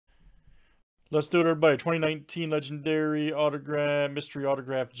Let's do it, everybody. 2019 Legendary Autograph, Mystery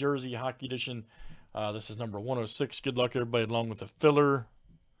Autograph Jersey Hockey Edition. This is number 106. Good luck, everybody, along with the filler.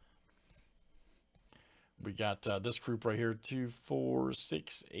 We got this group right here, 2, 4,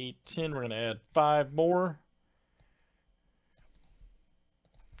 6, 8, 10. We're going to add 5 more.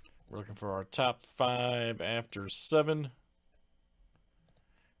 We're looking for our top 5 after 7.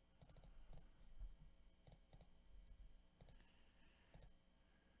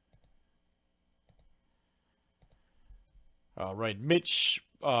 All right, Mitch,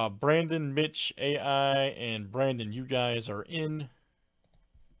 Brandon, Mitch, AI, and Brandon, you guys are in.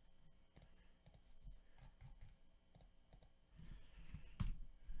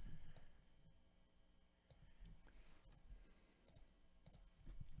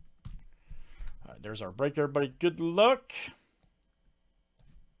 All right, there's our break, everybody. Good luck.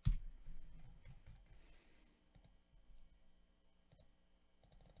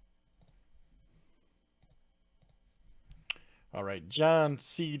 All right, John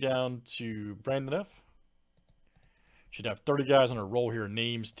C down to Brandon F. Should have 30 guys on a roll here.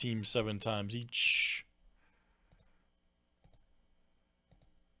 Names, teams 7 times each.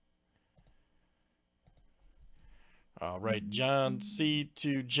 All right, John C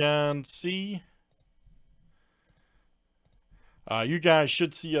to John C. You guys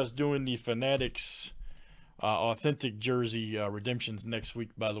should see us doing the Fanatics authentic jersey redemptions next week,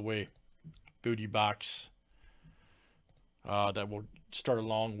 by the way. Booty box. That will start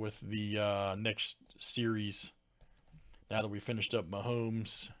along with the next series. Now that we finished up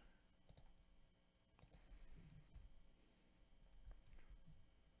Mahomes.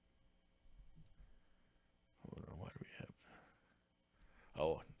 Hold on, why do we have?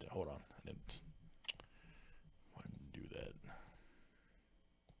 Oh, hold on. Why didn't do that?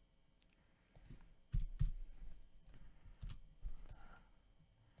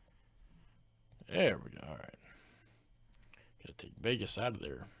 There we go. All right. Gotta take Vegas out of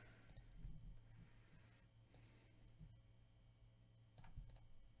there.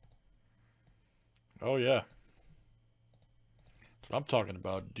 Oh, yeah. That's what I'm talking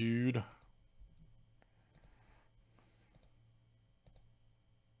about, dude.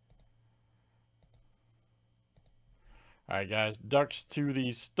 All right, guys. Ducks to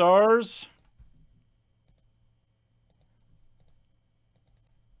the Stars.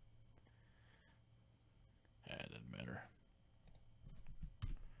 Yeah, it doesn't matter.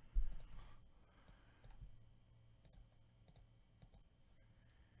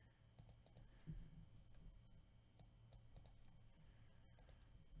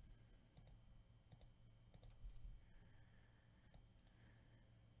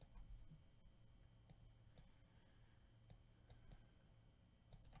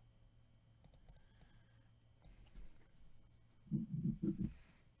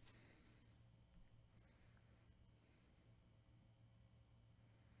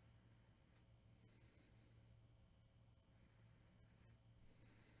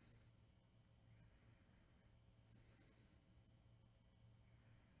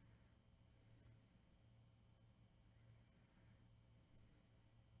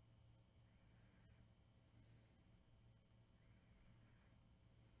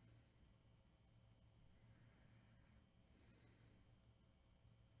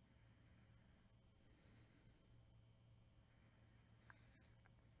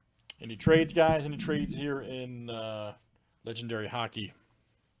 Any trades, guys? Any trades here in Legendary Hockey?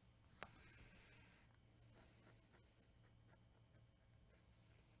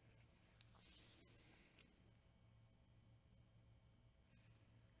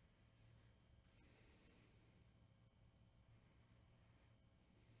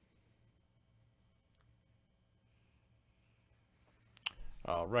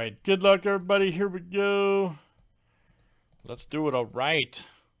 All right. Good luck, everybody. Here we go. Let's do it. All right.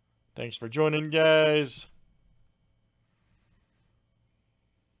 Thanks for joining, guys.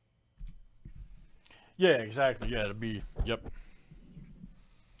 Yeah, exactly. Yeah, it'll be, yep.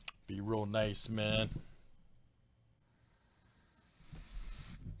 Be real nice, man.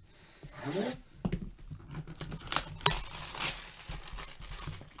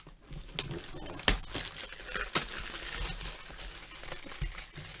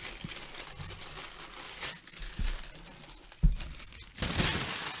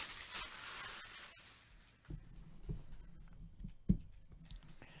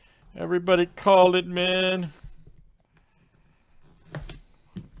 Everybody called it, man.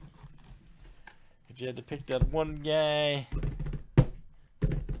 If you had to pick that one guy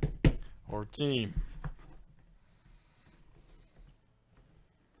or team.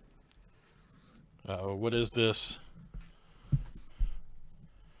 What is this?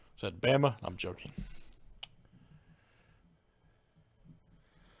 Is that Bama? I'm joking.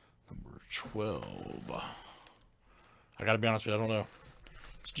 Number 12. I gotta be honest with you, I don't know.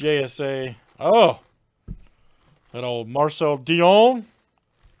 It's JSA. Oh! That old Marcel Dion.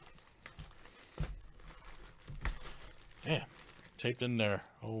 Yeah, taped in there.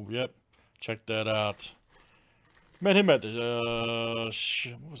 Oh, yep. Check that out. Met him at the,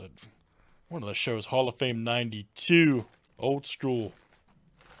 what was it? One of the shows, Hall of Fame 92. Old school.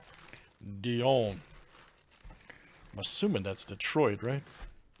 Dion. I'm assuming that's Detroit, right?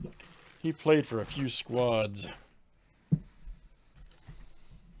 He played for a few squads.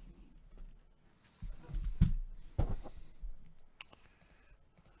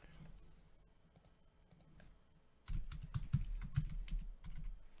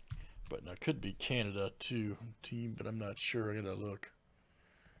 But now could be Canada too, team, but I'm not sure. I gotta look.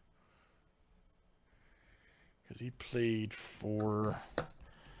 Because he played for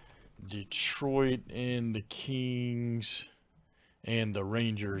Detroit and the Kings and the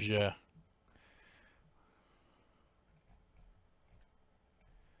Rangers, yeah.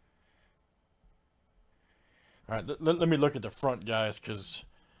 All right, let me look at the front guys, because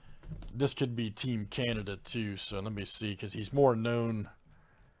this could be Team Canada too. So let me see, because he's more known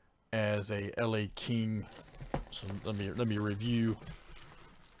as a LA King. So let me review.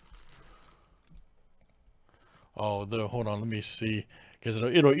 Oh, though, hold on, let me see, because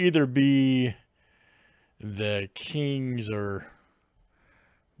it'll either be the Kings or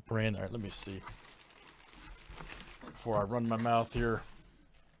Brand. All right, let me see before I run my mouth here.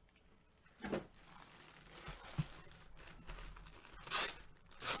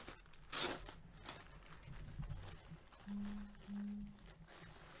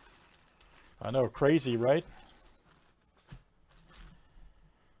 I know, crazy, right?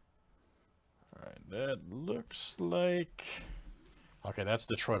 All right, that looks like... Okay, that's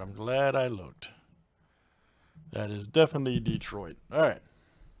Detroit. I'm glad I looked. That is definitely Detroit. All right.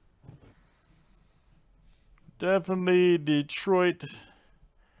 Definitely Detroit.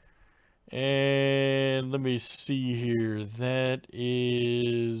 And let me see here.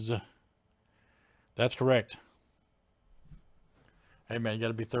 That's correct. Hey, man, you got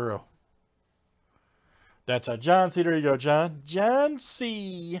to be thorough. That's John C. There you go, John. John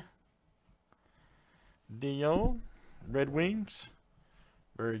C. Dion. Red Wings.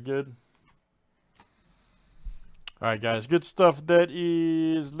 Very good. All right, guys. Good stuff. That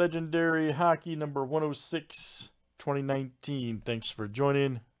is Legendary Hockey number 106, 2019. Thanks for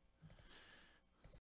joining.